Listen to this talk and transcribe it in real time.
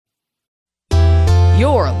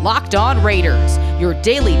You're Locked On Raiders, your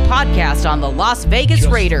daily podcast on the Las Vegas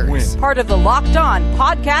Raiders. Win. Part of the Locked On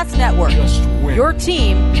Podcast Network. Your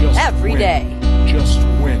team every day. Just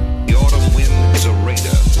win. The autumn wind is a raider,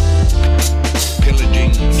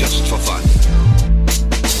 pillaging just for fun.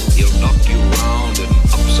 He'll knock you round and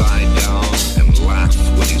upside down and laugh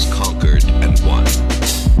when he's conquered and won.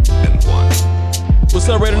 What's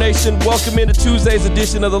up, Raider Nation? Welcome into Tuesday's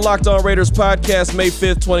edition of the Locked On Raiders podcast, May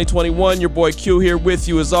 5th, 2021. Your boy Q here with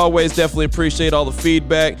you as always. Definitely appreciate all the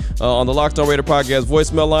feedback on the Locked On Raider podcast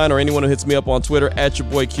voicemail line, or anyone who hits me up on Twitter at your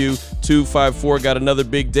boy Q254. Got another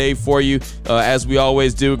big day for you. As we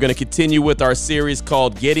always do, we're going to continue with our series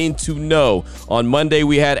called Getting to Know. On Monday,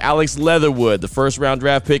 we had Alex Leatherwood, the first-round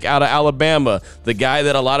draft pick out of Alabama, the guy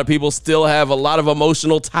that a lot of people still have a lot of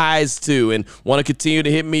emotional ties to and want to continue to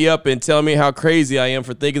hit me up and tell me how crazy I am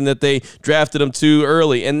for thinking that they drafted him too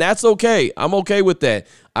early. And that's okay. I'm okay with that.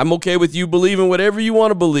 I'm okay with you believing whatever you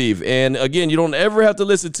want to believe. And again, you don't ever have to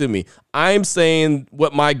listen to me. I'm saying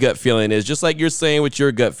what my gut feeling is, just like you're saying what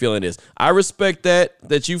your gut feeling is. I respect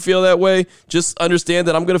that you feel that way. Just understand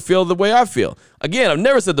that I'm going to feel the way I feel. Again, I've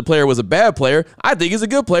never said the player was a bad player. I think he's a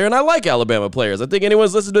good player, and I like Alabama players. I think anyone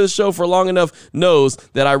who's listened to this show for long enough knows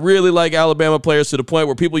that I really like Alabama players to the point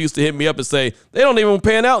where people used to hit me up and say they don't even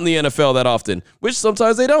pan out in the NFL that often, which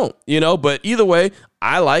sometimes they don't, but either way,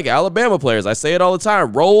 I like Alabama players. I say it all the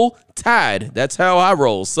time. Roll Tide. That's how I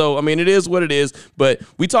roll. So, it is what it is. But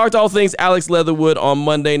we talked all things Alex Leatherwood on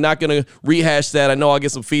Monday. Not going to rehash that. I know I'll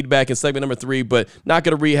get some feedback in segment number 3, but not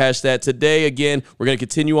going to rehash that. Today, again, we're going to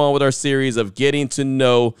continue on with our series of Getting to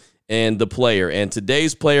Know and the player. And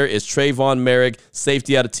today's player is Trevon Moehrig,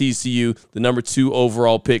 safety out of TCU, the number 2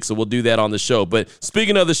 overall pick. So we'll do that on the show. But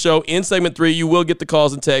speaking of the show, in segment 3, you will get the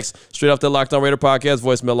calls and texts straight off the Locked On Raider podcast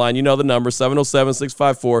voicemail line. You know the number,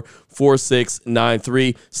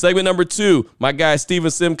 707-654-4693. Segment number 2, my guy Stephen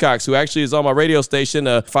Simcox, who actually is on my radio station,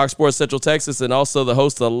 Fox Sports Central Texas, and also the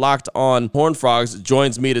host of Locked On Horned Frogs,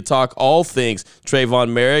 joins me to talk all things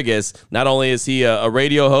Trevon Moehrig. As not only is he a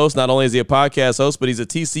radio host, not only is he a podcast host, but he's a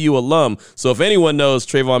TCU alum. So if anyone knows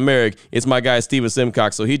Trevon Moehrig, it's my guy Stephen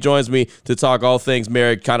Simcox. So he joins me to talk all things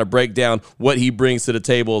Moehrig, kind of break down what he brings to the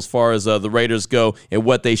table as far as the Raiders go and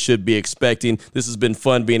what they should be expecting. This has been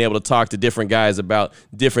fun being able to talk to different guys about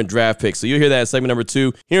different draft picks. So you'll hear that in segment number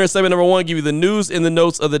 2. Here in segment number 1, give you the news and the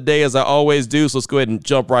notes of the day as I always do. So let's go ahead and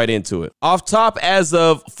jump right into it. Off top, as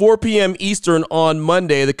of 4 p.m. Eastern on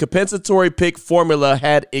Monday, the compensatory pick formula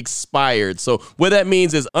had expired. So what that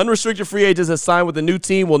means is unrestricted free agents that signed with a new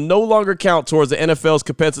team will no longer count towards the NFL's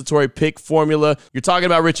compensatory pick formula. You're talking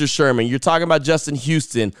about Richard Sherman. You're talking about Justin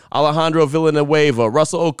Houston, Alejandro Villanueva,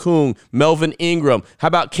 Russell Okung, Melvin Ingram. How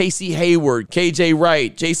about Casey Hayward, KJ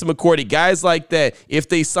Wright, Jason McCourty, guys like that? If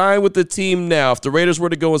they sign with the team now, if the Raiders were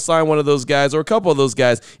to go and sign one of those guys or a couple of those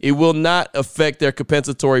guys, it will not affect their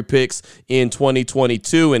compensatory picks in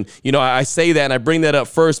 2022. And, I say that and I bring that up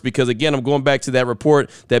first because, again, I'm going back to that report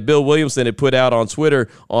that Bill Williamson had put out on Twitter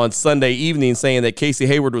on Sunday evening saying that Casey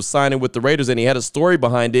Hayward was signing with the Raiders, and he had a story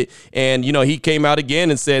behind it. And, he came out again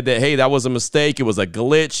and said that, hey, that was a mistake. It was a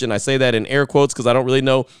glitch. And I say that in air quotes because I don't really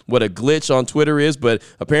know what a glitch on Twitter is, but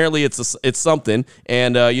apparently it's something.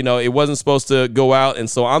 And, it wasn't supposed to go out. And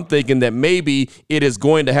so I'm thinking that maybe it is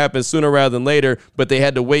going to happen sooner rather than later, but they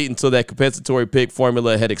had to wait until that compensatory pick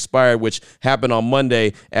formula had expired, which happened on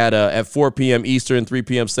Monday at 4 p.m. Eastern, 3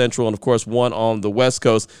 p.m. Central, and, of course, 1 on the West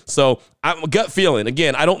Coast. So I'm gut feeling.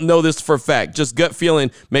 Again, I don't know this for a fact. Just gut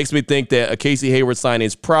feeling makes me think that a Casey Hayward signing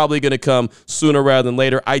is probably going to come sooner rather than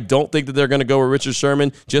later. I don't think that they're going to go with Richard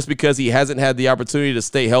Sherman just because he hasn't had the opportunity to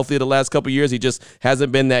stay healthy the last couple of years. He just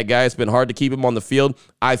hasn't been that guy. It's been hard to keep him on the field.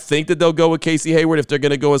 I think that they'll go with Casey Hayward if they're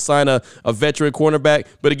going to go and sign a veteran cornerback.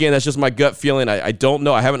 But again, that's just my gut feeling. I don't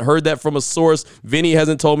know. I haven't heard that from a source. Vinny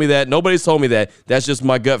hasn't told me that. Nobody's told me that. That's just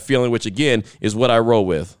my gut feeling, which again is what I roll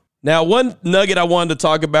with. Now, one nugget I wanted to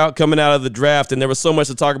talk about coming out of the draft, and there was so much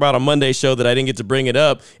to talk about on Monday's show that I didn't get to bring it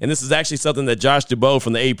up, and this is actually something that Josh Dubow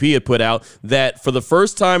from the AP had put out, that for the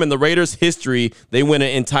first time in the Raiders' history, they went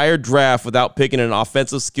an entire draft without picking an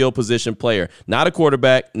offensive skill position player. Not a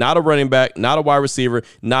quarterback, not a running back, not a wide receiver,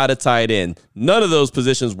 not a tight end. None of those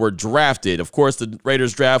positions were drafted. Of course, the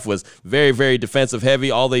Raiders' draft was very, very defensive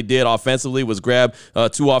heavy. All they did offensively was grab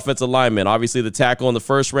 2 offensive linemen, obviously the tackle in the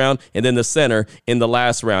first round and then the center in the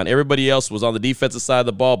last round. Everybody else was on the defensive side of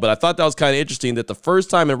the ball, but I thought that was kind of interesting that the first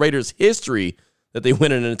time in Raiders history that they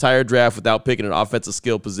win an entire draft without picking an offensive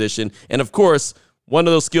skill position. And of course, one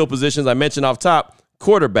of those skill positions I mentioned off top,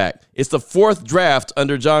 quarterback. It's the 4th draft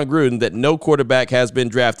under John Gruden that no quarterback has been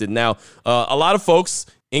drafted. Now, a lot of folks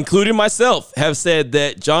including myself, have said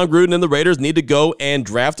that John Gruden and the Raiders need to go and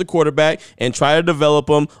draft a quarterback and try to develop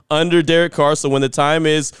him under Derek Carr. So when the time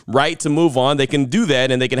is right to move on, they can do that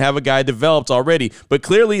and they can have a guy developed already. But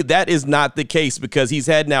clearly that is not the case because he's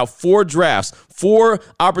had now 4 drafts, 4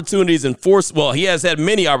 opportunities and 4. Well, he has had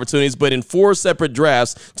many opportunities, but in 4 separate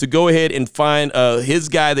drafts to go ahead and find his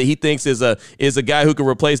guy that he thinks is a guy who can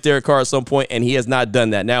replace Derek Carr at some point, and he has not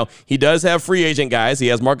done that. Now, he does have free agent guys. He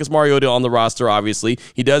has Marcus Mariota on the roster, obviously.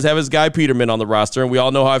 He does have his guy Peterman on the roster, and we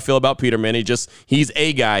all know how I feel about Peterman. He's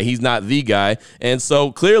a guy. He's not the guy. And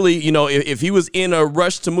so clearly, if he was in a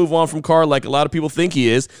rush to move on from Carr like a lot of people think he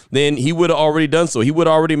is, then he would have already done so. He would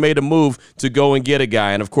have already made a move to go and get a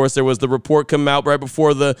guy. And of course, there was the report come out right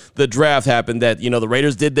before the draft happened that, the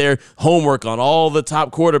Raiders did their homework on all the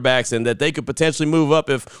top quarterbacks and that they could potentially move up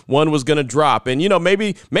if one was going to drop. And,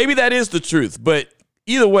 maybe that is the truth, but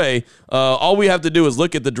either way, all we have to do is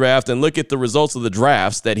look at the draft and look at the results of the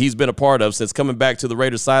drafts that he's been a part of since coming back to the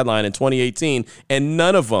Raiders sideline in 2018, and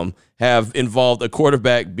none of them have involved a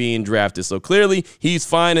quarterback being drafted. So clearly, he's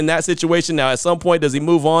fine in that situation. Now, at some point, does he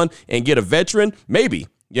move on and get a veteran? Maybe.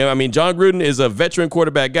 John Gruden is a veteran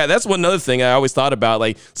quarterback guy. That's one other thing I always thought about.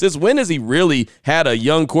 Like, since when has he really had a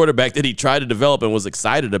young quarterback that he tried to develop and was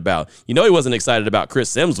excited about? He wasn't excited about Chris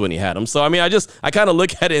Sims when he had him. So, I kind of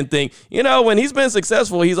look at it and think, when he's been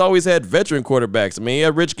successful, he's always had veteran quarterbacks. He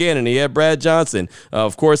had Rich Gannon. He had Brad Johnson.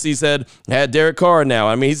 Of course, he's had Derek Carr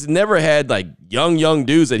now. He's never had, like, young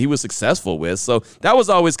dudes that he was successful with. So that was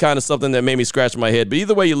always kind of something that made me scratch my head. But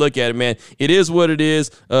either way you look at it, man, it is what it is.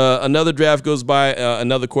 Another draft goes by,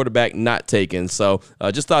 another quarterback not taken. So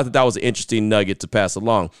just thought that was an interesting nugget to pass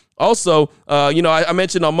along. Also, I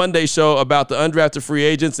mentioned on Monday's show about the undrafted free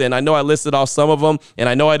agents, and I know I listed off some of them, and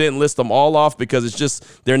I know I didn't list them all off because it's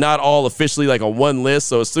just they're not all officially like on one list.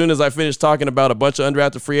 So as soon as I finish talking about a bunch of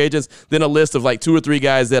undrafted free agents, then a list of like 2 or 3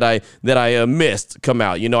 guys that I missed come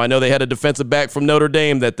out. I know they had a defensive back from Notre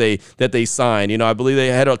Dame that they signed. I believe they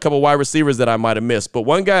had a couple wide receivers that I might have missed, but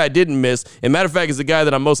one guy I didn't miss, and matter of fact, is the guy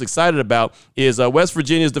that I'm most excited about is West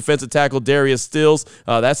Virginia's defensive tackle Darius Stills.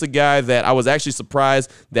 That's a guy that I was actually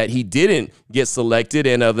surprised that he didn't get selected.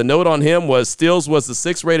 And the note on him was Stills was the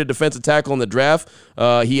 6th rated defensive tackle in the draft.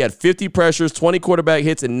 He had 50 pressures, 20 quarterback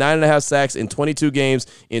hits, and 9.5 sacks in 22 games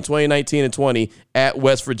in 2019 and 20 at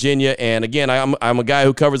West Virginia. And again, I'm a guy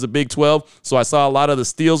who covers the Big 12, so I saw a lot of the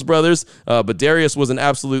Stills brothers, but Darius was an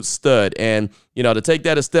absolute stud. And to take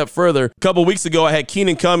that a step further, a couple weeks ago, I had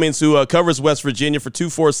Keenan Cummins, who covers West Virginia for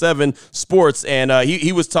 247 Sports, and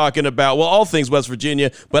he was talking about, all things West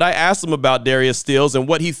Virginia, but I asked him about Darius Stills and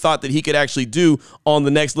what he thought that he could actually do on the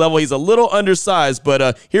next level. He's a little undersized,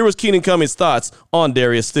 but here was Keenan Cummins' thoughts on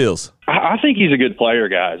Darius Stills. I think he's a good player,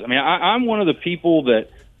 guys. I'm one of the people that,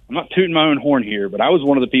 I'm not tooting my own horn here, but I was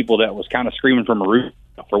one of the people that was kind of screaming from a roof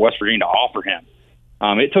for West Virginia to offer him.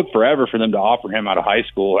 It took forever for them to offer him out of high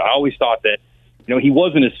school. I always thought that, he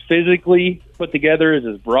wasn't as physically put together as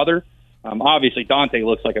his brother. Obviously, Dante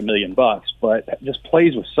looks like $1 million, but just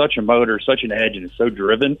plays with such a motor, such an edge, and is so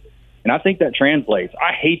driven. And I think that translates.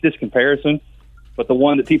 I hate this comparison, but the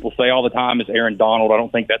one that people say all the time is Aaron Donald. I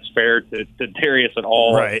don't think that's fair to Darius at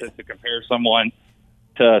all, right, to compare someone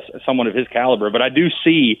to someone of his caliber. But I do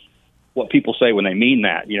see what people say when they mean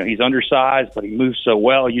that. He's undersized, but he moves so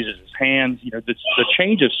well, uses his hands. The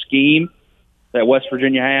change of scheme that West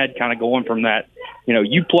Virginia had, kind of going from that,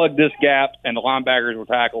 you plug this gap and the linebackers were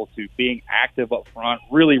tackled, to being active up front,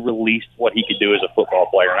 really released what he could do as a football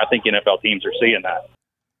player. And I think NFL teams are seeing that.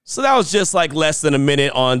 So that was just like less than a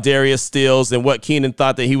minute on Darius Stills and what Keenan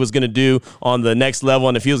thought that he was going to do on the next level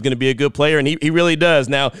and if he was going to be a good player. And he really does.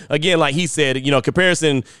 Now, again, like he said,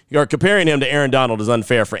 comparing him to Aaron Donald is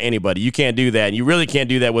unfair for anybody. You can't do that. And you really can't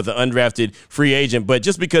do that with an undrafted free agent. But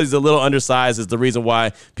just because he's a little undersized is the reason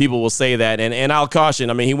why people will say that. And I'll caution,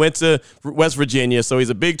 he went to West Virginia, so he's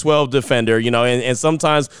a Big 12 defender, and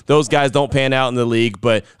sometimes those guys don't pan out in the league.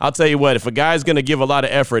 But I'll tell you what, if a guy's going to give a lot of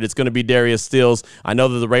effort, it's going to be Darius Stills. I know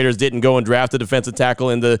that the Raiders didn't go and draft a defensive tackle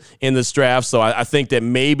in this draft, so I think that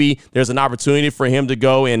maybe there's an opportunity for him to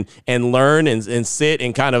go and learn and sit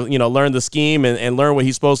and kind of learn the scheme and learn what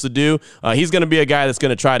he's supposed to do. He's going to be a guy that's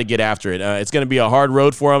going to try to get after it. It's going to be a hard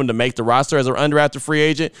road for him to make the roster as an undrafted free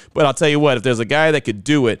agent, but I'll tell you what, if there's a guy that could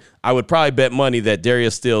do it, I would probably bet money that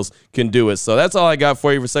Darius Stills can do it. So that's all I got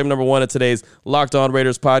for you for segment number 1 of today's Locked On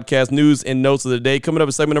Raiders podcast. News and notes of the day. Coming up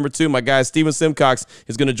in segment number 2, my guy Stephen Simcox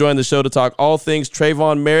is going to join the show to talk all things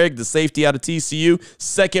Trevon Moehrig, the safety out of TCU,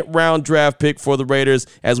 second-round draft pick for the Raiders,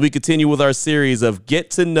 as we continue with our series of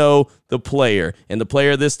Get to Know the Player. And the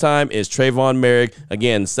player this time is Trevon Moehrig.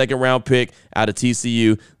 Again, second-round pick out of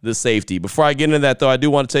TCU, the safety. Before I get into that, though, I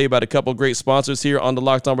do want to tell you about a couple great sponsors here on the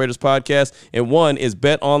Locked On Raiders podcast. And one is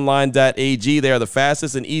betonline.ag. They are the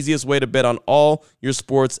fastest and easiest way to bet on all your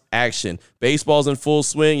sports action. Baseball's in full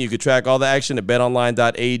swing. You can track all the action at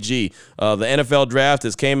betonline.ag. The NFL draft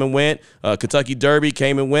has came and went. Kentucky Derby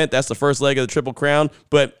came and went. That's the first leg of the Triple Crown.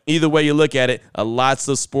 But either way you look at it, lots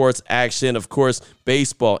of sports action. Of course,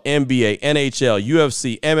 baseball, NBA, NHL,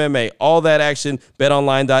 UFC, MMA, all that action.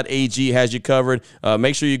 BetOnline.ag has you covered.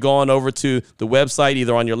 Make sure you go on over to the website,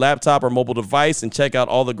 either on your laptop or mobile device, and check out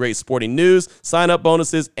all the great sporting news, sign-up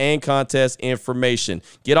bonuses, and contest information.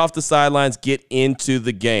 Get off the sidelines. Get into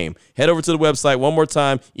the game. Head over to the website one more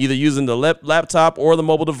time, either using the laptop or the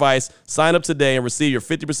mobile device. Sign up today and receive your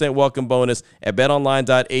 50% welcome bonus at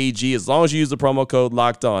betonline.ag as long as you use the promo code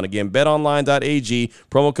Locked On. Again, betonline.ag,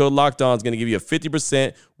 promo code Locked On is going to give you a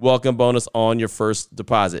 50% welcome bonus on your first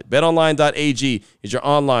deposit. betonline.ag is your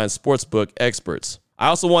online sportsbook experts. I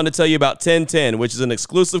also wanted to tell you about 1010, which is an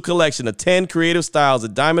exclusive collection of 10 creative styles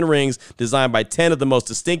of diamond rings designed by 10 of the most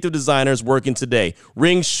distinctive designers working today.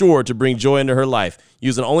 Rings sure to bring joy into her life.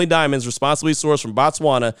 Using only diamonds responsibly sourced from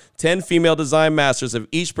Botswana, 10 female design masters have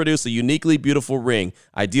each produced a uniquely beautiful ring,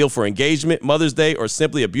 ideal for engagement, Mother's Day, or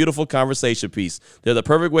simply a beautiful conversation piece. They're the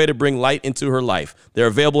perfect way to bring light into her life. They're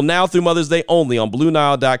available now through Mother's Day only on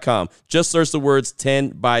BlueNile.com. Just search the words 10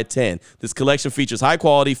 by 10. This collection features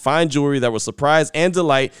high-quality, fine jewelry that will surprise and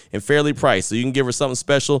delight and fairly priced, so you can give her something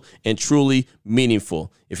special and truly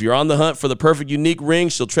meaningful. If you're on the hunt for the perfect unique ring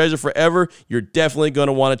she'll treasure forever, you're definitely going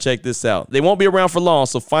to want to check this out. They won't be around for long,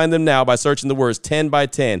 so find them now by searching the words 10 by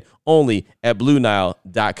 10 only at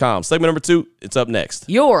BlueNile.com. Segment number 2, it's up next.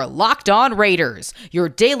 You're Locked On Raiders, your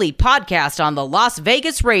daily podcast on the Las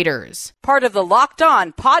Vegas Raiders. Part of the Locked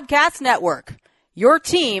On Podcast Network, your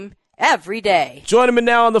team every day. Joining me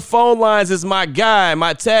now on the phone lines is my guy,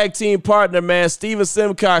 my tag team partner, man, Stephen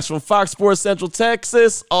Simcox from Fox Sports Central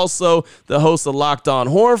Texas, also the host of Locked On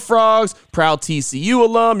Horned Frogs, proud TCU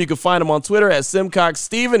alum. You can find him on Twitter at Simcox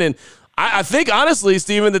Steven. And I think, honestly,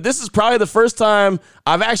 Stephen, that this is probably the first time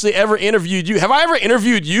I've actually ever interviewed you. Have I ever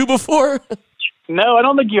interviewed you before? No, I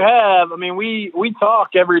don't think you have. I mean, we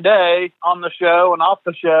talk every day on the show and off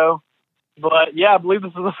the show. But, yeah, I believe this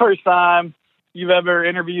is the first time you've ever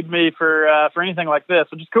interviewed me for anything like this,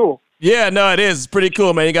 which is cool. Yeah, no, it is. It's pretty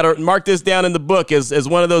cool, man. You got to mark this down in the book as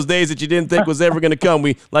one of those days that you didn't think was ever going to come.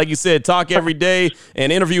 We, like you said, talk every day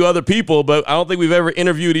and interview other people, but I don't think we've ever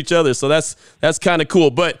interviewed each other, so that's kind of cool.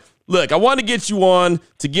 But look, I want to get you on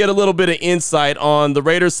to get a little bit of insight on the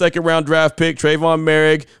Raiders' second-round draft pick, Trevon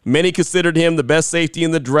Moehrig. Many considered him the best safety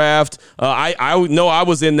in the draft. I know I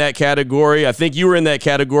was in that category. I think you were in that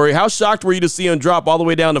category. How shocked were you to see him drop all the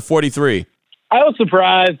way down to 43? I was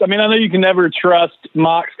surprised. I mean, I know you can never trust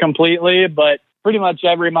mocks completely, but pretty much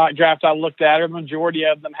every mock draft I looked at, or the majority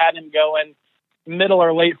of them, had him going middle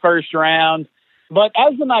or late first round. But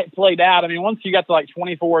as the night played out, I mean, once you got to like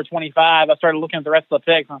 24 or 25, I started looking at the rest of the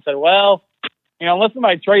picks, and I said, well, unless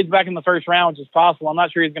somebody trades back in the first round, which is possible, I'm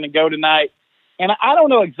not sure he's going to go tonight. And I don't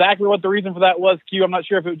know exactly what the reason for that was, Q. I'm not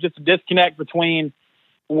sure if it was just a disconnect between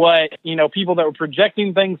what, people that were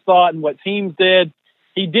projecting things thought and what teams did.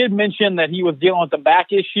 He did mention that he was dealing with a back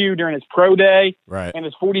issue during his pro day, right, and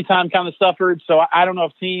his 40 time kind of suffered. So I don't know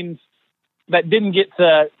if teams that didn't get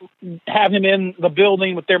to have him in the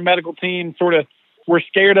building with their medical team sort of were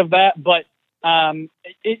scared of that. But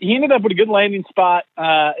he ended up with a good landing spot,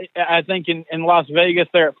 I think, in Las Vegas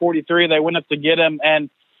there at 43. They went up to get him. And,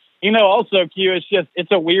 also, Q,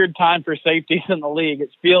 it's a weird time for safeties in the league. It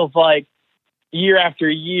feels like year after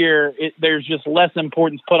year, there's just less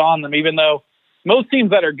importance put on them, even though most teams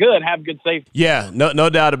that are good have good safety. Yeah, no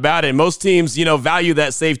doubt about it. Most teams, value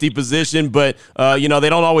that safety position, but, they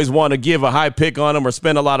don't always want to give a high pick on them or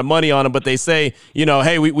spend a lot of money on them, but they say,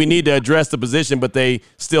 hey, we need to address the position, but they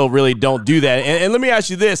still really don't do that. And let me ask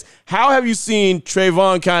you this. How have you seen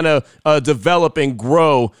Trevon kind of develop and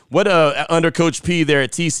grow? What under Coach P there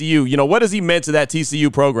at TCU, what has he meant to that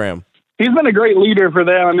TCU program? He's been a great leader for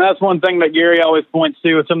them, and that's one thing that Gary always points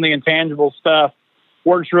to with some of the intangible stuff.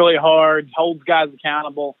 Works really hard, holds guys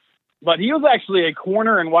accountable. But he was actually a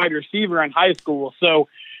corner and wide receiver in high school, so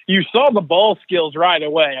you saw the ball skills right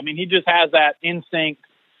away. I mean, he just has that instinct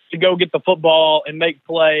to go get the football and make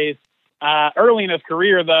plays. Early in his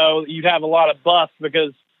career, though, you'd have a lot of busts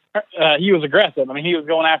because he was aggressive. I mean, he was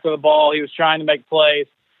going after the ball. He was trying to make plays.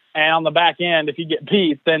 And on the back end, if you get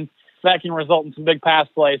beat, then that can result in some big pass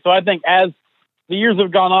plays. So I think as the years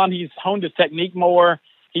have gone on, he's honed his technique more.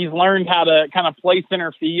 He's learned how to kind of play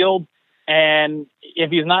center field. And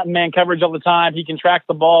if he's not in man coverage all the time, he can track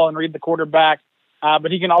the ball and read the quarterback.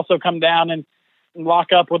 But he can also come down and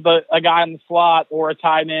lock up with a guy in the slot or a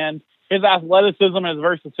tight end. His athleticism and his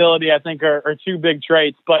versatility, I think, are two big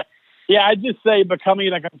traits. But, yeah, I'd just say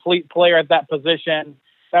becoming a complete player at that position,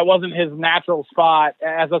 that wasn't his natural spot,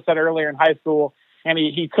 as I said earlier, in high school. And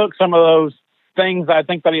he took some of those things I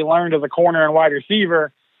think that he learned as a corner and wide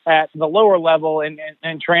receiver at the lower level and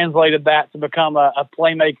translated that to become a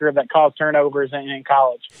playmaker that caused turnovers in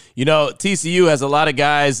college. You know, TCU has a lot of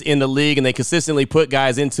guys in the league, and they consistently put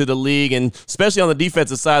guys into the league, and especially on the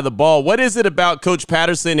defensive side of the ball. What is it about Coach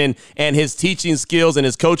Patterson and his teaching skills and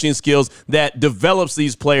his coaching skills that develops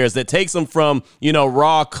these players, that takes them from,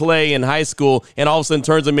 raw clay in high school and all of a sudden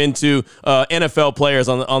turns them into NFL players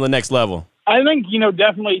on the next level? I think,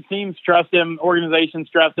 definitely teams trust him, organizations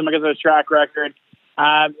trust him because of his track record.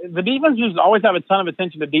 The defense just always have a ton of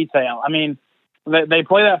attention to detail. I mean, they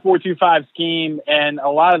play that 4-2-5 scheme, and a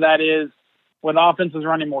lot of that is with offenses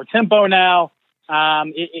running more tempo now.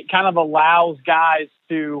 It kind of allows guys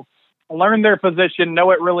to learn their position, know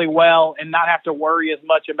it really well, and not have to worry as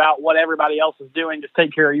much about what everybody else is doing. Just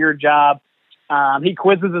take care of your job. He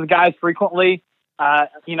quizzes his guys frequently,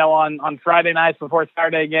 on Friday nights before a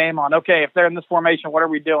Saturday game on, okay, if they're in this formation, what are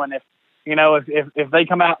we doing? If they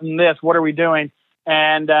come out in this, what are we doing?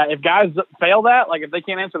 And if guys fail that, like if they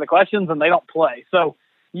can't answer the questions, then they don't play. So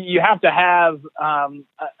you have to have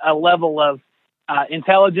a level of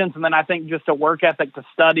intelligence, and then I think just a work ethic to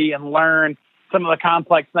study and learn some of the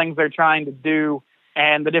complex things they're trying to do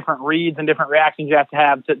and the different reads and different reactions you have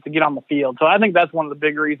to get on the field. So I think that's one of the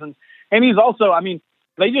big reasons. And he's also,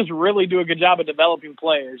 they just really do a good job of developing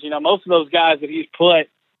players. Most of those guys that he's put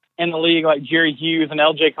in the league, like Jerry Hughes and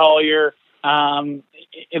LJ Collier, and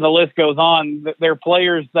the list goes on. They're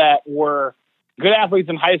players that were good athletes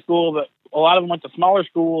in high school, but a lot of them went to smaller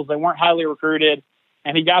schools. They weren't highly recruited,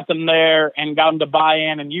 and he got them there and got them to buy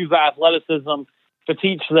in and use athleticism to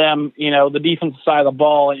teach them, the defensive side of the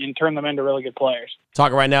ball and turn them into really good players.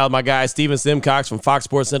 Talking right now with my guy, Stephen Simcox from Fox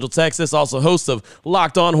Sports Central Texas, also host of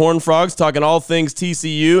Locked On Horned Frogs, talking all things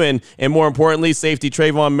TCU and more importantly, safety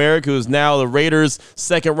Trevon Moehrig, who is now the Raiders'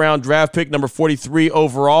 second-round draft pick, number 43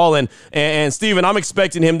 overall. And Stephen, I'm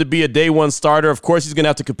expecting him to be a day-one starter. Of course, he's going to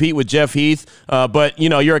have to compete with Jeff Heath, but,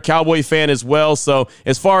 you're a Cowboy fan as well. So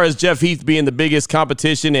as far as Jeff Heath being the biggest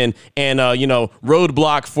competition and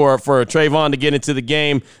roadblock for Trevon to get into the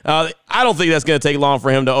game, I don't think that's going to take long for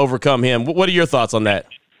him to overcome him. What are your thoughts on that?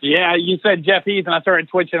 Yeah, you said Jeff Heath, and I started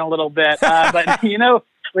twitching a little bit. But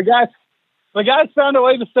the guy's found a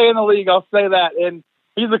way to stay in the league. I'll say that, and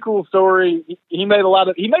he's a cool story. He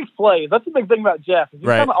makes plays. That's the big thing about Jeff. He's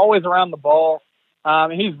right. kind of always around the ball.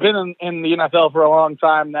 He's been in the NFL for a long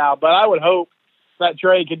time now. But I would hope that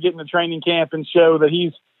Trey could get into training camp and show that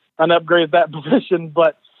he's an upgrade at that position.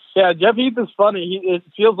 But yeah, Jeff Heath is funny. It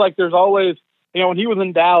feels like there's always, when he was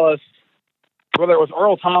in Dallas, whether it was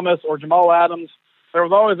Earl Thomas or Jamal Adams, there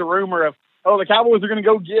was always a rumor of, the Cowboys are going to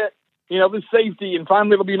go get, this safety, and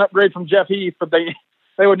finally it'll be an upgrade from Jeff Heath, but they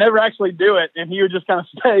would never actually do it, and he would just kind of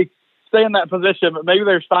stay in that position. But maybe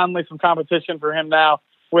there's finally some competition for him now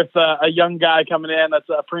with a young guy coming in that's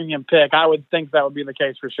a premium pick. I would think that would be the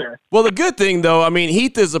case for sure. Well, the good thing, though,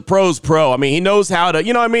 Heath is a pro's pro. He knows how to,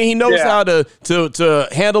 he knows how to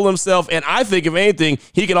handle himself. And I think, if anything,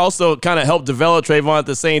 he can also kind of help develop Trevon at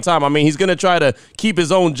the same time. He's going to try to keep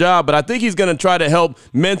his own job, but I think he's going to try to help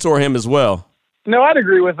mentor him as well. No, I'd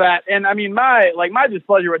agree with that. And, my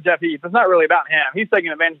displeasure with Jeff Heath, it's not really about him. He's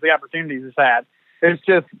taking advantage of the opportunities he's had. It's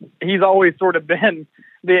just he's always sort of been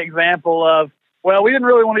the example of, well, we didn't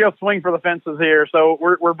really want to go swing for the fences here, so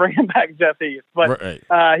we're bringing back Jeff Heath. But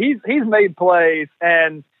right. He's made plays,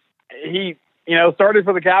 and he started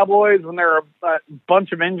for the Cowboys when there were a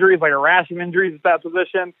bunch of injuries, like a rash of injuries at that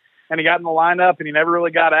position, and he got in the lineup, and he never really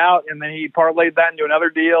got out, and then he parlayed that into another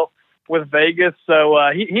deal with Vegas. So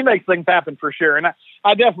he makes things happen for sure. And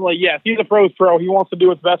I definitely, yes, he's a pro's pro. He wants to do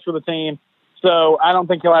what's best for the team. So I don't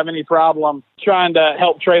think he'll have any problem trying to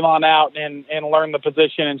help Trevon out and learn the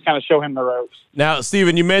position and kind of show him the ropes. Now,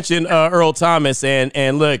 Stephen, you mentioned Earl Thomas,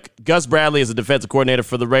 and look, Gus Bradley is a defensive coordinator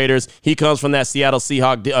for the Raiders. He comes from that Seattle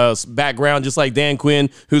Seahawks background, just like Dan Quinn,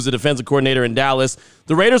 who's a defensive coordinator in Dallas.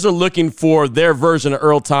 The Raiders are looking for their version of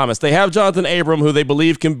Earl Thomas. They have Jonathan Abram, who they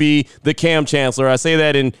believe can be the Cam Chancellor. I say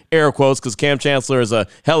that in air quotes because Cam Chancellor is a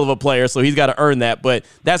hell of a player, so he's got to earn that. But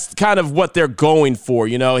that's kind of what they're going for.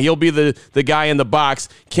 You know, he'll be the guy in the box.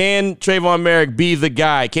 Can Trevon Moehrig be the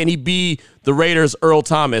guy? Can he be the Raiders' Earl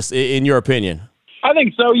Thomas, in your opinion? I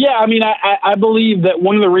think so, yeah. I mean, I believe that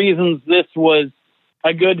one of the reasons this was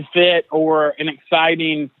a good fit or an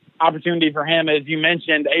exciting opportunity for him, as you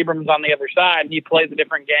mentioned, Abrams on the other side. He plays a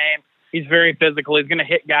different game. He's very physical. He's going to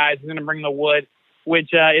hit guys. He's going to bring the wood,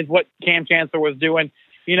 which is what Cam Chancellor was doing.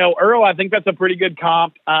 You know, Earl, I think that's a pretty good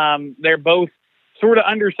comp. They're both sort of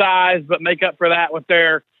undersized, but make up for that with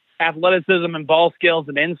their athleticism and ball skills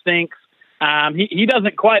and instincts. He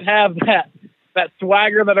doesn't quite have that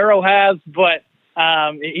swagger that Earl has, but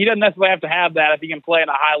he doesn't necessarily have to have that if he can play at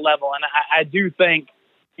a high level. And I do think,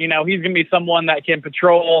 you know, he's going to be someone that can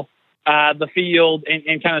patrol the field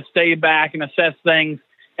and kind of stay back and assess things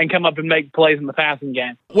and come up and make plays in the passing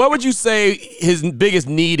game. What would you say his biggest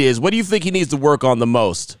need is? What do you think he needs to work on the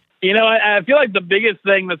most? You know, I feel like the biggest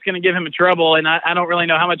thing that's going to give him trouble, and I don't really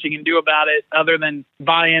know how much he can do about it other than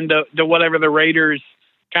buy into whatever the Raiders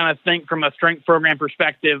kind of think from a strength program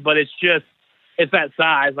perspective, but it's that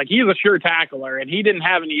size. Like, he's a sure tackler, and he didn't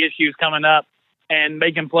have any issues coming up and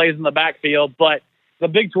making plays in the backfield. But the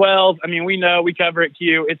Big 12, I mean, we know, we cover it,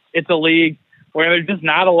 Q. It's a league where there's just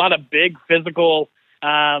not a lot of big physical,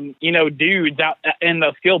 dudes out in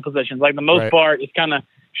the skill positions. Like, the most part is kind of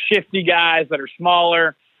shifty guys that are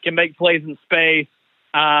smaller, can make plays in space.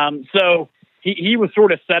 So he was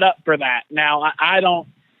sort of set up for that. Now,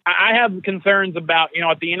 I have concerns about,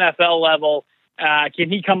 at the NFL level, can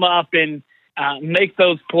he come up and make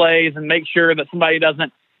those plays and make sure that somebody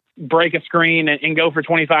doesn't break a screen and go for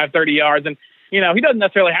 25, 30 yards. And, he doesn't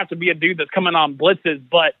necessarily have to be a dude that's coming on blitzes,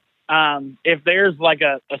 but if there's like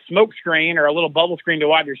a smoke screen or a little bubble screen to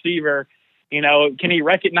wide receiver, can he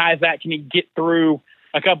recognize that? Can he get through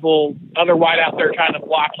a couple other wideouts there trying to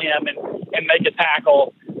block him and make a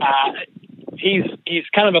tackle? He's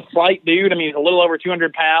kind of a slight dude. I mean, he's a little over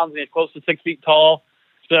 200 pounds and he's close to 6 feet tall.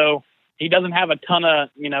 So he doesn't have a ton of,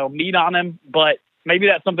 meat on him, but maybe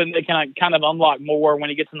that's something they can kind of unlock more when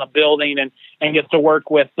he gets in the building and gets to work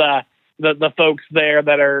with the folks there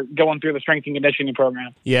that are going through the strength and conditioning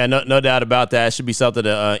program. Yeah, no doubt about that. It should be something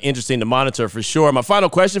interesting to monitor for sure. My final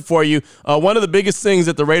question for you, one of the biggest things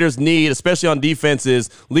that the Raiders need, especially on defense,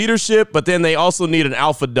 is leadership, but then they also need an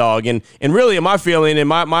alpha dog. And really, in my feeling and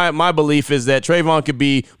my belief is that Trevon could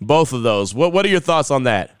be both of those. What are your thoughts on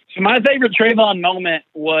that? So my favorite Trevon moment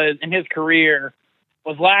was in his career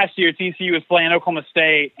was last year. TCU was playing Oklahoma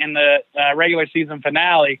State in the regular season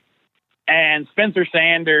finale, and Spencer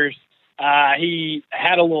Sanders, he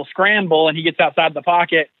had a little scramble and he gets outside the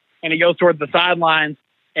pocket and he goes towards the sidelines,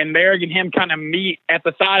 and Moehrig and him kind of meet at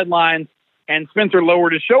the sidelines, and Spencer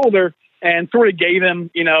lowered his shoulder and sort of gave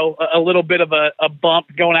him, a little bit of a bump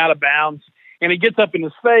going out of bounds. And he gets up in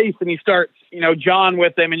his face and he starts, jawing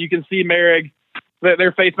with him, and you can see Moehrig,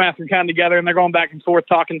 their face masks are kind of together and they're going back and forth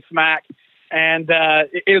talking smack. And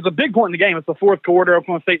it was a big point in the game. It's the fourth quarter.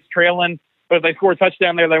 Oklahoma State's trailing, but if they score a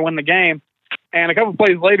touchdown there, they win the game. And a couple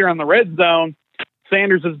plays later in the red zone,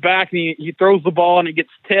 Sanders is back and he throws the ball and it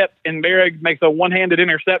gets tipped, and Moehrig makes a one-handed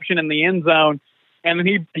interception in the end zone. And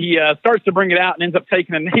then he starts to bring it out and ends up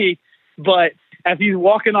taking a knee. But as he's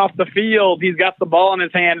walking off the field, he's got the ball in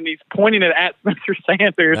his hand and he's pointing it at Spencer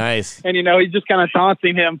Sanders. Nice. And, he's just kind of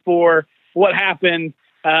taunting him for what happened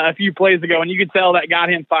a few plays ago. And you could tell that got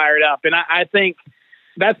him fired up. And I think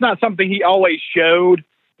that's not something he always showed,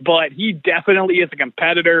 but he definitely is a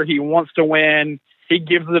competitor. He wants to win. He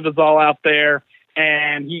gives it his all out there,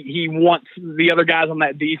 and he wants the other guys on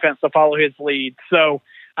that defense to follow his lead. So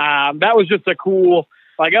that was just a cool,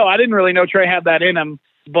 I didn't really know Trey had that in him,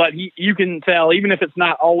 but you can tell, even if it's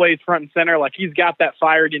not always front and center, he's got that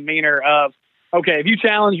fire demeanor of, okay, if you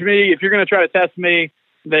challenge me, if you're going to try to test me,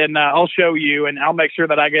 then I'll show you, and I'll make sure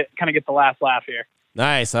that I get the last laugh here.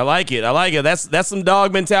 Nice. I like it. That's some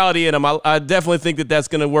dog mentality in him. I definitely think that's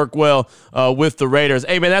going to work well with the Raiders.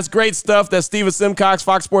 Hey, man, that's great stuff. That's Stephen Simcox,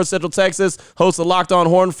 Fox Sports Central Texas, host of Locked On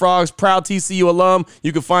Horned Frogs, proud TCU alum.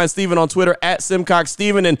 You can find Stephen on Twitter at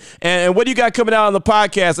SimcoxStephen. And what do you got coming out on the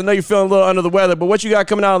podcast? I know you're feeling a little under the weather, but what you got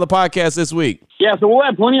coming out on the podcast this week? Yeah, so we'll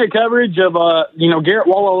have plenty of coverage of, Garrett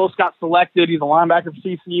Wallows got selected. He's a linebacker for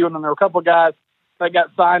TCU, and then there were a couple of guys that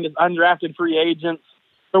got signed as undrafted free agents.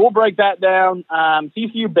 So we'll break that down.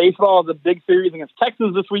 TCU baseball is a big series against Texas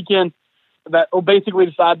this weekend that will basically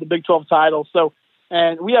decide the Big 12 title. So,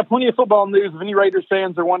 and we have plenty of football news. If any Raiders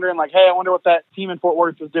fans are wondering, like, hey, I wonder what that team in Fort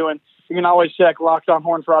Worth is doing, you can always check Locked On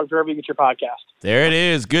Horned Frogs wherever you get your podcast. There it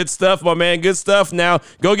is. Good stuff, my man. Good stuff. Now,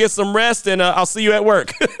 go get some rest, and I'll see you at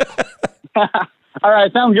work. All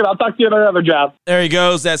right, sounds good. I'll talk to you at another job. There he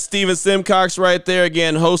goes. That's Stephen Simcox right there.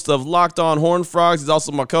 Again, host of Locked On Horned Frogs. He's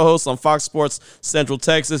also my co-host on Fox Sports Central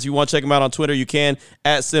Texas. You want to check him out on Twitter, you can,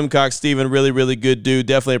 at Simcox Stephen. Really, really good dude.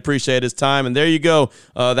 Definitely appreciate his time. And there you go.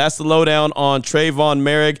 That's the lowdown on Trevon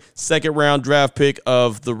Moehrig, second-round draft pick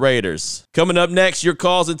of the Raiders. Coming up next, your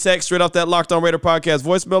calls and texts straight off that Locked On Raider podcast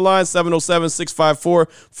voicemail line,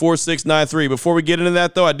 707-654-4693. Before we get into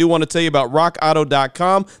that, though, I do want to tell you about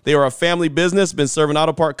RockAuto.com. They are a family business, been serving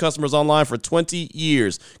auto part customers online for 20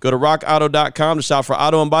 years. Go to RockAuto.com to shop for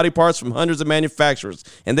auto and body parts from hundreds of manufacturers.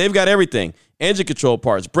 And they've got everything. Engine control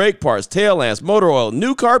parts, brake parts, tail lamps, motor oil,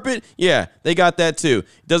 new carpet. Yeah, they got that too.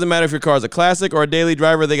 It doesn't matter if your car is a classic or a daily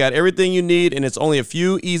driver. They got everything you need, and it's only a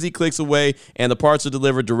few easy clicks away, and the parts are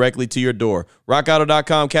delivered directly to your door.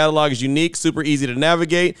 RockAuto.com catalog is unique, super easy to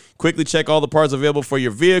navigate. Quickly check all the parts available for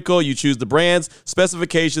your vehicle. You choose the brands,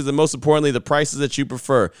 specifications, and most importantly, the prices that you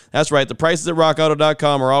prefer. That's right, the prices at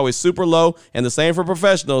RockAuto.com are always super low, and the same for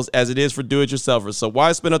professionals as it is for do-it-yourselfers. So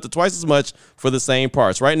why spend up to twice as much for the same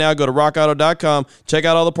parts? Right now, go to RockAuto.com. Check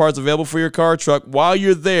out all the parts available for your car or truck. While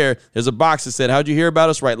you're there, there's a box that said, how'd you hear about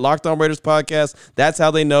us? Right, Locked On Raiders podcast. That's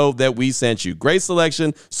how they know that we sent you. Great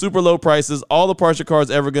selection, super low prices, all the parts your car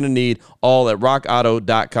is ever going to need, all at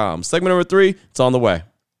rockauto.com. Segment number 3, it's on the way.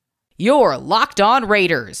 You're Locked On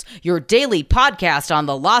Raiders, your daily podcast on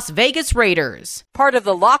the Las Vegas Raiders. Part of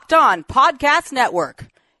the Locked On Podcast Network,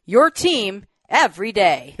 your team every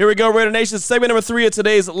day. Here we go, Raider Nation. Segment number 3 of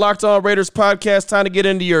today's Locked On Raiders podcast. Time to get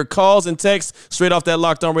into your calls and texts straight off that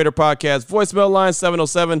Locked On Raider podcast voicemail line.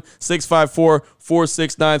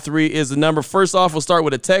 707-654-4693 is the number. First off, we'll start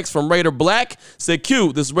with a text from Raider Black. Said,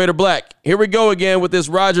 Q, this is Raider Black. Here we go again with this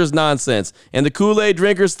Rodgers nonsense. And the Kool-Aid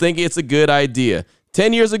drinkers think it's a good idea.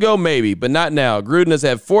 10 years ago, maybe, but not now. Gruden has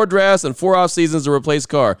had 4 drafts and 4 off seasons to replace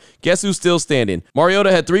Carr. Guess who's still standing? Mariota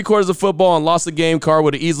had 3 quarters of football and lost a game Carr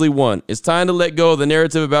would have easily won. It's time to let go of the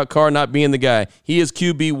narrative about Carr not being the guy. He is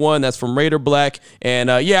QB1. That's from Raider Black. And,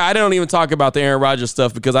 I don't even talk about the Aaron Rodgers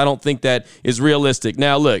stuff because I don't think that is realistic.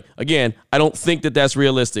 Now, look, again, I don't think that that's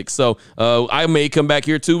realistic. So I may come back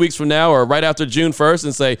here 2 weeks from now or right after June 1st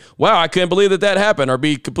and say, wow, I couldn't believe that happened, or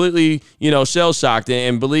be completely, shell-shocked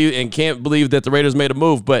and can't believe that the Raiders made a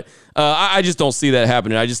move. But I just don't see that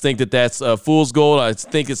happening. I just think that that's fool's gold. I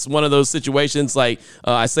think it's one of those situations like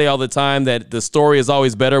I say all the time that the story is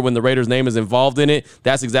always better when the Raiders' name is involved in it.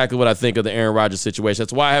 That's exactly what I think of the Aaron Rodgers situation.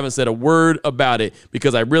 That's why I haven't said a word about it,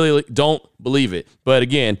 because I really don't believe it. But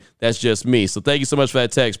again, that's just me. So thank you so much for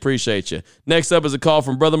that text. Appreciate you. Next up is a call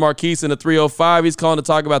from Brother Marquise in the 305. He's calling to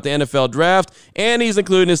talk about the NFL draft, and he's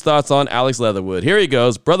including his thoughts on Alex Leatherwood. Here he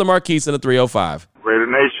goes. Brother Marquise in the 305. Raider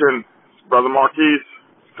Nation, Brother Marquise.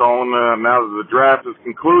 Calling now that the draft is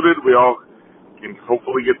concluded, we all can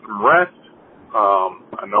hopefully get some rest.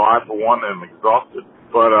 I know I, for one, am exhausted.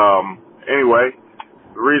 But anyway,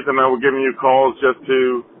 the reason that we're giving you a call is just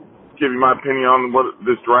to give you my opinion on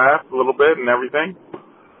this draft a little bit and everything.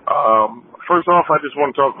 First off, I just want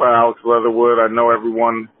to talk about Alex Leatherwood. I know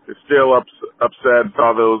everyone is still upset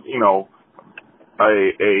about those, a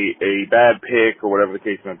bad pick or whatever the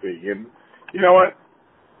case may be. And you know what?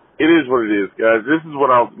 It is what it is, guys. This is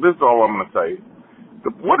all I'm going to say.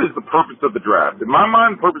 What is the purpose of the draft? In my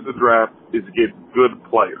mind, the purpose of the draft is to get good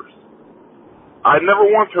players. I never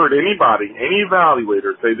once heard anybody, any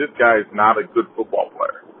evaluator, say this guy is not a good football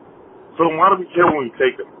player. So why do we care when we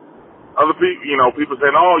take him? Other people, people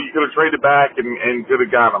saying, oh, you could have traded back and could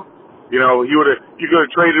have got him. You could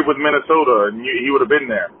have traded with Minnesota and he would have been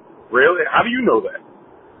there. Really? How do you know that?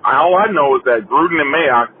 All I know is that Gruden and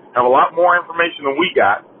Mayock have a lot more information than we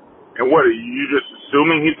got. And what, are you just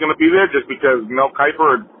assuming he's going to be there just because Mel Kiper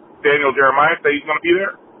or Daniel Jeremiah say he's going to be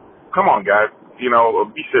there? Come on, guys. Be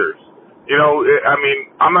serious.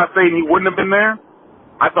 I'm not saying he wouldn't have been there.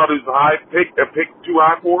 I thought it was a pick too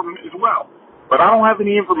high for him as well. But I don't have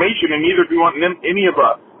any information, and neither do any of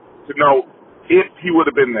us, to know if he would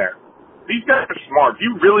have been there. These guys are smart. Do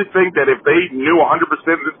you really think that if they knew 100%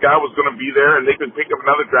 this guy was going to be there and they could pick up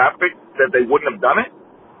another draft pick, that they wouldn't have done it?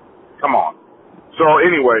 Come on. So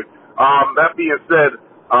anyway, that being said,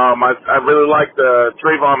 I really like the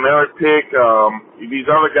Trevon Moehrig pick. These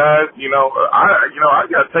other guys, I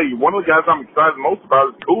got to tell you, one of the guys I'm excited most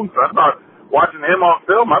about is Coons. I thought watching him on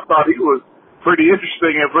film, I thought he was pretty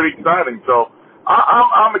interesting and pretty exciting. So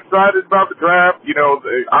I'm excited about the draft. You know,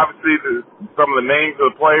 obviously some of the names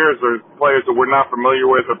of the players are players that we're not familiar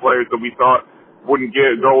with, or players that we thought wouldn't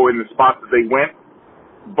go in the spots that they went.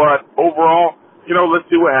 But overall, you know, let's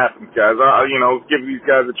see what happens, guys. Give these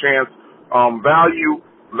guys a chance.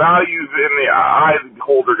 Values in the eye of the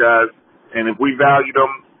beholder, guys. And if we valued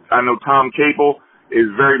them, I know Tom Capel is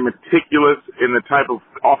very meticulous in the type of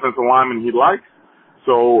offensive lineman he likes.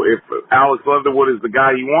 So if Alex Leatherwood is the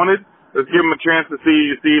guy he wanted, let's give him a chance to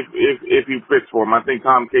see if he fits for him. I think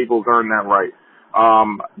Tom Capel's earned that right.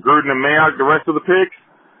 Gruden and Mayock, the rest of the picks,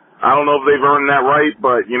 I don't know if they've earned that right,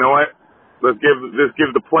 but you know what? Let's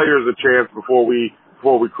give the players a chance before we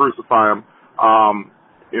crucify them,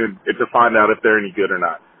 to find out if they're any good or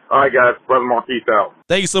not. All right, guys. Brother Marquise out.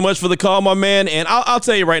 Thank you so much for the call, my man. And I'll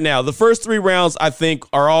tell you right now, the first 3 rounds, I think,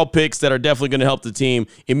 are all picks that are definitely going to help the team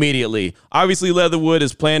immediately. Obviously, Leatherwood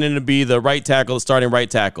is planning to be the right tackle, the starting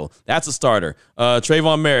right tackle. That's a starter.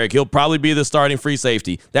 Trevon Moehrig, he'll probably be the starting free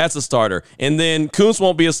safety. That's a starter. And then Kuntz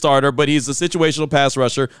won't be a starter, but he's a situational pass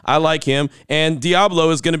rusher. I like him. And Diablo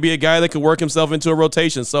is going to be a guy that can work himself into a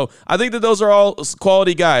rotation. So I think that those are all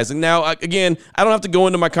quality guys. And now, again, I don't have to go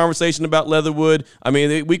into my conversation about Leatherwood. I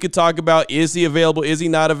mean, we could talk about, is he available? Is he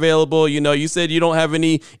not available? You know, you said you don't have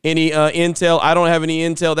any intel. I don't have any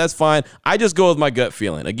intel. That's fine. I just go with my gut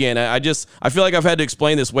feeling. Again, I feel like I've had to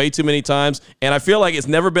explain this way too many times, and I feel like it's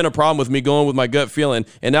never been a problem with me going with my gut feeling,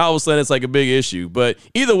 and now all of a sudden it's like a big issue. But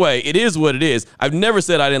either way, it is what it is. I've never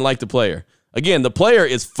said I didn't like the player. Again, the player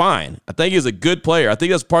is fine. I think he's a good player. I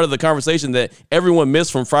think that's part of the conversation that everyone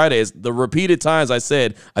missed from Friday is the repeated times I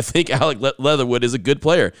said, I think Alec Leatherwood is a good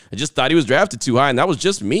player. I just thought he was drafted too high, and that was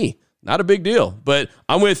just me. Not a big deal, but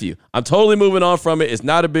I'm with you. I'm totally moving on from it. It's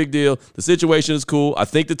not a big deal. The situation is cool. I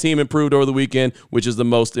think the team improved over the weekend, which is the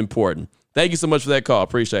most important. Thank you so much for that call.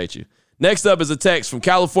 Appreciate you. Next up is a text from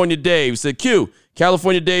California Dave. He said, Q,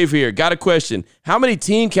 California Dave here. Got a question. How many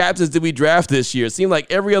team captains did we draft this year? It seemed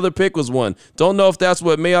like every other pick was one. Don't know if that's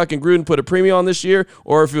what Mayock and Gruden put a premium on this year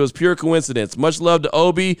or if it was pure coincidence. Much love to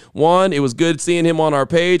Obi-Wan. It was good seeing him on our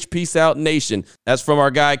page. Peace out, nation. That's from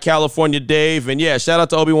our guy, California Dave. And, yeah, shout out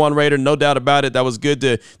to Obi-Wan Raider. No doubt about it. That was good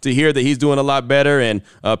to hear that he's doing a lot better and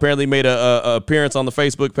apparently made a appearance on the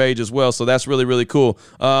Facebook page as well. So that's really, really cool.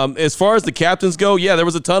 As far as the captains go, yeah, there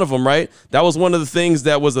was a ton of them, right? That was one of the things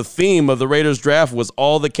that was a theme of the Raiders draft was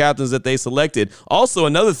all the captains that they selected. Also,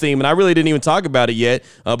 another theme, and I really didn't even talk about it yet,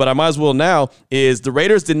 but I might as well now, is the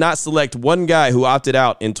Raiders did not select one guy who opted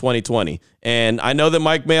out in 2020. And I know that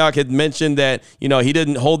Mike Mayock had mentioned that, you know, he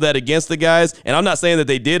didn't hold that against the guys. And I'm not saying that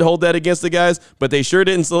they did hold that against the guys, but they sure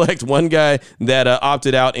didn't select one guy that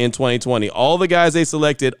opted out in 2020. All the guys they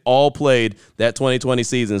selected all played that 2020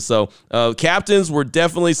 season. So captains were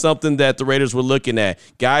definitely something that the Raiders were looking at.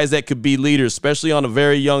 Guys that could be leaders, especially on a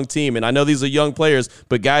very young team. And I know these are young players,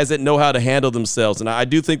 but guys that know how to handle themselves. And I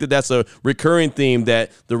do think that that's a recurring theme that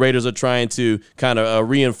the Raiders are trying to kind of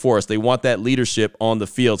reinforce. They want that leadership on the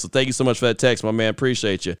field. So thank you so much for that text, my man.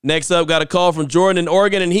 Appreciate you. Next up, got a call from Jordan in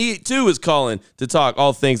Oregon, and he too is calling to talk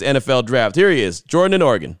all things NFL draft. Here he is, Jordan in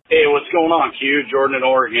Oregon. Hey, what's going on, Q? Jordan in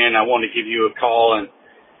Oregon. I wanted to give you a call and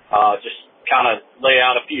just kind of lay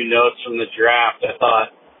out a few notes from the draft. I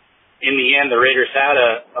thought in the end the Raiders had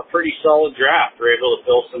a pretty solid draft. They're able to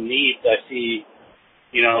fill some needs. I see,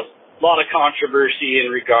 you know, a lot of controversy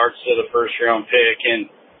in regards to the first round pick. And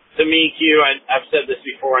to me, Q, I've said this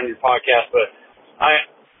before on your podcast, but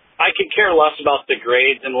I could care less about the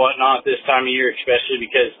grades and whatnot this time of year, especially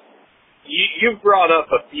because you've brought up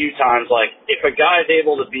a few times, like, if a guy's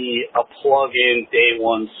able to be a plug-in day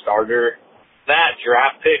one starter, that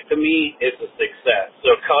draft pick to me is a success.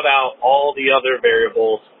 So cut out all the other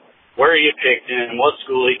variables, where you picked him, what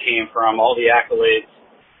school he came from, all the accolades.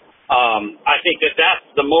 I think that's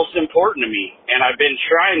the most important to me, and I've been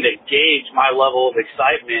trying to gauge my level of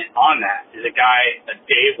excitement on that. Is a guy a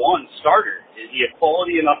day one starter? Is he a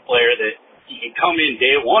quality enough player that he can come in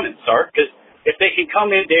day one and start? Because if they can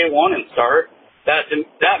come in day one and start, that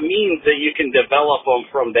means that you can develop them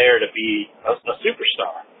from there to be a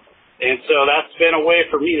superstar. And so that's been a way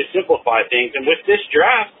for me to simplify things. And with this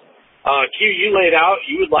draft, Q, you laid out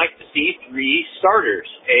you would like to see 3 starters,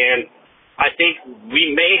 and I think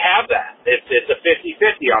we may have that. It's a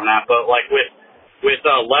 50-50 on that, but like with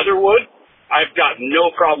Leatherwood, I've got no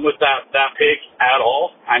problem with that pick at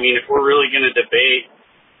all. I mean, if we're really going to debate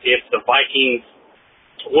if the Vikings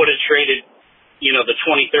would have traded, you know, the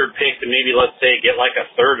 23rd pick to maybe, let's say, get like a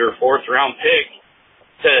 3rd or 4th round pick,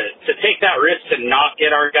 to take that risk to not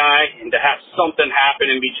get our guy and to have something happen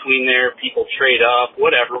in between there, people trade up,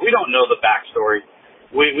 whatever. We don't know the backstory.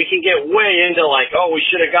 we can get way into like, oh, we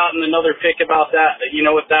should have gotten another pick about that,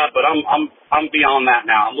 with that. But I'm beyond that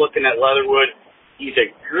now. I'm looking at Leatherwood. He's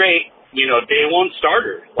a great, day one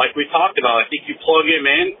starter. Like we talked about, I think you plug him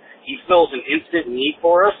in, he fills an instant need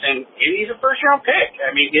for us, and he's a first round pick.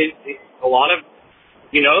 I mean, a lot of,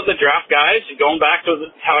 the draft guys, going back to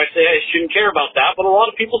how I say I shouldn't care about that, but a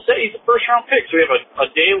lot of people say he's a first round pick. So we have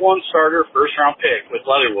a day one starter, first round pick with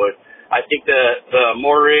Leatherwood. I think the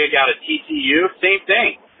Moehrig out of TCU, same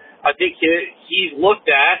thing. I think he's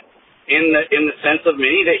looked at in the sense of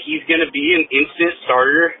many that he's going to be an instant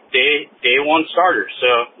starter, day one starter.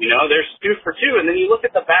 So, there's 2 for 2. And then you look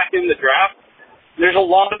at the back end of the draft, there's a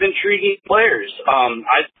lot of intriguing players.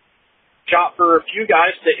 I shot for a few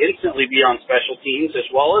guys to instantly be on special teams, as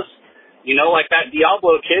well as, like that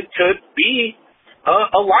Diablo kid could be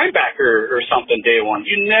a linebacker or something day one.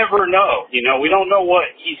 You never know. We don't know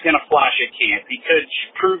what he's going to flash at camp. He could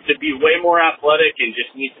prove to be way more athletic and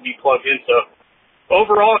just needs to be plugged in. So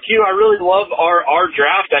overall, Q, I really love our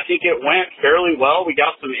draft. I think it went fairly well. We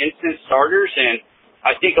got some instant starters, and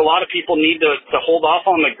I think a lot of people need to hold off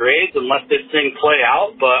on the grades and let this thing play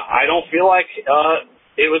out. But I don't feel like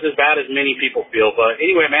it was as bad as many people feel. But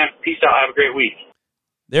anyway, man, peace out. Have a great week.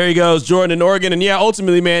 There he goes, Jordan in Oregon. And yeah,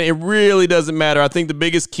 ultimately, man, it really doesn't matter. I think the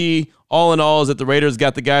biggest key, all in all, is that the Raiders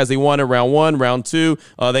got the guys they wanted round 1, round 2.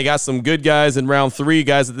 They got some good guys in round 3,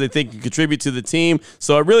 guys that they think can contribute to the team.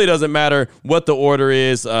 So it really doesn't matter what the order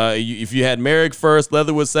is. If you had Moehrig first,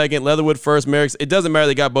 Leatherwood second, Leatherwood first, Moehrig, it doesn't matter.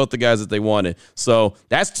 They got both the guys that they wanted. So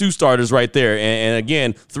that's 2 starters right there. And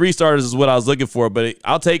again, 3 starters is what I was looking for. But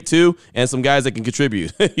I'll take 2 and some guys that can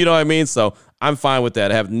contribute. You know what I mean? So I'm fine with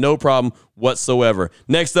that. I have no problem whatsoever.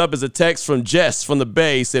 Next up is a text from Jess from the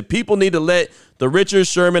Bay. He said, people need to let the Richard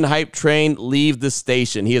Sherman hype train leave the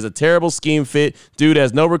station. He has a terrible scheme fit. Dude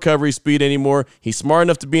has no recovery speed anymore. He's smart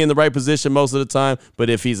enough to be in the right position most of the time, but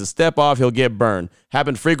if he's a step off, he'll get burned.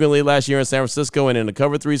 Happened frequently last year in San Francisco, and in a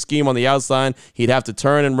cover 3 scheme on the outside, he'd have to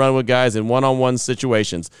turn and run with guys in one-on-one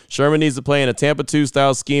situations. Sherman needs to play in a Tampa 2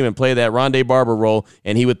 style scheme and play that Rondé Barber role,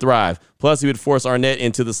 and he would thrive. Plus, he would force Arnett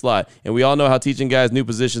into the slot. And we all know how teaching guys new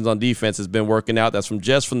positions on defense has been working out. That's from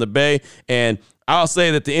Jess from the Bay. And I'll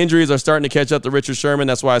say that the injuries are starting to catch up to Richard Sherman.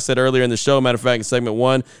 That's why I said earlier in the show, matter of fact, in segment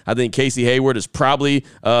 1, I think Casey Hayward is probably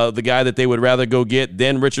the guy that they would rather go get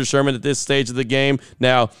than Richard Sherman at this stage of the game.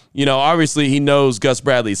 Now, obviously he knows Gus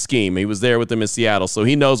Bradley's scheme. He was there with them in Seattle, so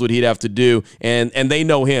he knows what he'd have to do, and they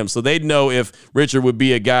know him. So they'd know if Richard would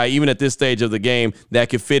be a guy, even at this stage of the game, that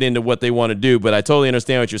could fit into what they want to do. But I totally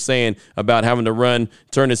understand what you're saying about having to run,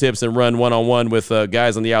 turn his hips and run one-on-one with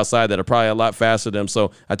guys on the outside that are probably a lot faster than him.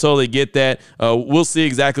 So I totally get that. We'll see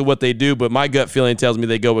exactly what they do, but my gut feeling tells me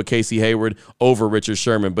they go with Casey Hayward over Richard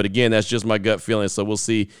Sherman. But again, that's just my gut feeling, so we'll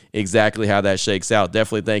see exactly how that shakes out.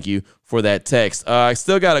 Definitely thank you for that text. I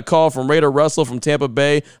still got a call from Raider Russell from Tampa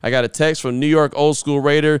Bay. I got a text from New York Old School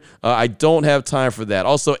Raider. I don't have time for that.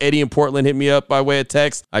 Also, Eddie in Portland hit me up by way of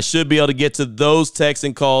text. I should be able to get to those texts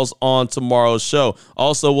and calls on tomorrow's show.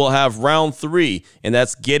 Also, we'll have round 3, and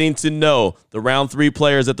that's getting to know the round 3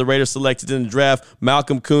 players that the Raiders selected in the draft.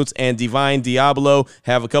 Malcolm Kuntz and Divine Diablo.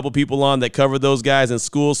 Have a couple people on that cover those guys in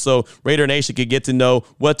school, so Raider Nation could get to know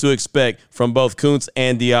what to expect from both Kuntz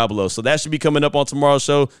and Diablo. So that should be coming up on tomorrow's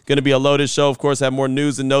show. Going to be a loaded show. Of course, have more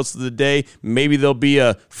news and notes of the day. Maybe there'll be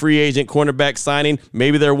a free agent cornerback signing.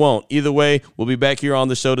 Maybe there won't. Either way, we'll be back here on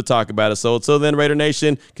the show to talk about it. So until then, Raider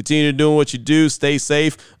Nation, continue doing what you do. Stay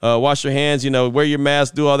safe. Wash your hands. Wear your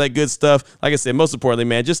mask. Do all that good stuff. Like I said, most importantly,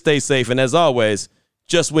 man, just stay safe. And as always,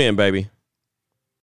 just win, baby.